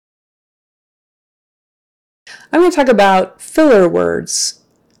I'm going to talk about filler words.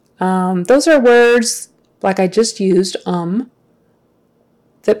 Those are words, like I just used,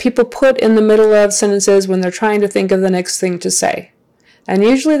 that people put in the middle of sentences when they're trying to think of the next thing to say. And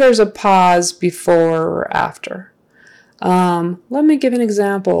usually there's a pause before or after. Let me give an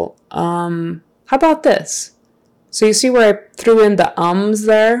example. How about this? So you see where I threw in the ums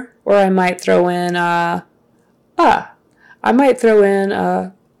there? Or I might throw in I might throw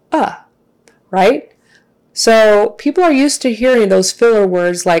in right? So people are used to hearing those filler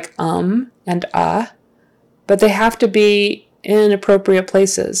words like and but they have to be in appropriate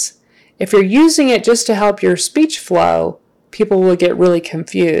places. If you're using it just to help your speech flow, people will get really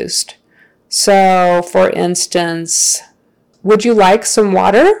confused. So, for instance, would you like some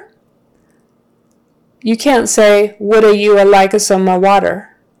water? You can't say, would you like some water?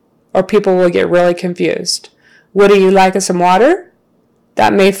 Or people will get really confused. Would you like some water?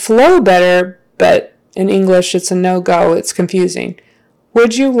 That may flow better, but in English it's a no-go. It's confusing.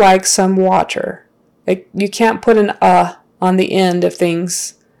 Would you like some water? You can't put an on the end of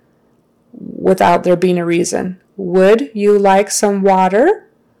things without there being a reason. Would you like some water?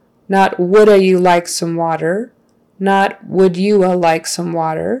 Not would you like some water. Not would you like some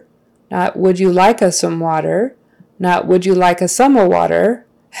water. Not would you like some water. Not would you like some water.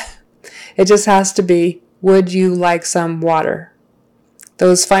 It just has to be would you like some water.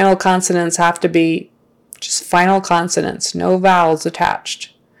 Those final consonants have to be just final consonants, no vowels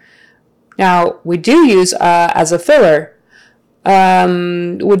attached. Now, we do use as a filler.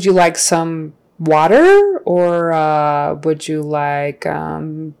 Would you like some water? Or would you like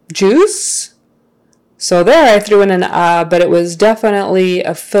juice? So there I threw in an but it was definitely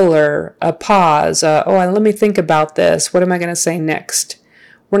a filler, a pause. Let me think about this. What am I going to say next?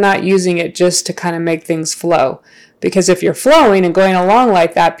 We're not using it just to kind of make things flow. Because if you're flowing and going along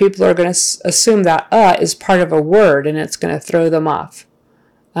like that, people are going to assume that is part of a word and it's going to throw them off.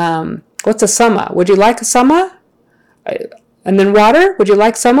 What's a summa? Would you like a summa? And then water? Would you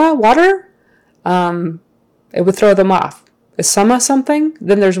like summa? Water? It would throw them off. Is summa something?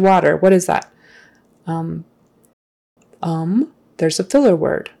 Then there's water. What is that? There's a filler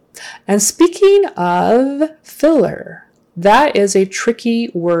word. And speaking of filler, that is a tricky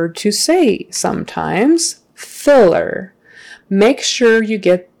word to say sometimes. Filler. Make sure you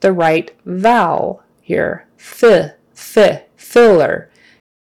get the right vowel here. Filler.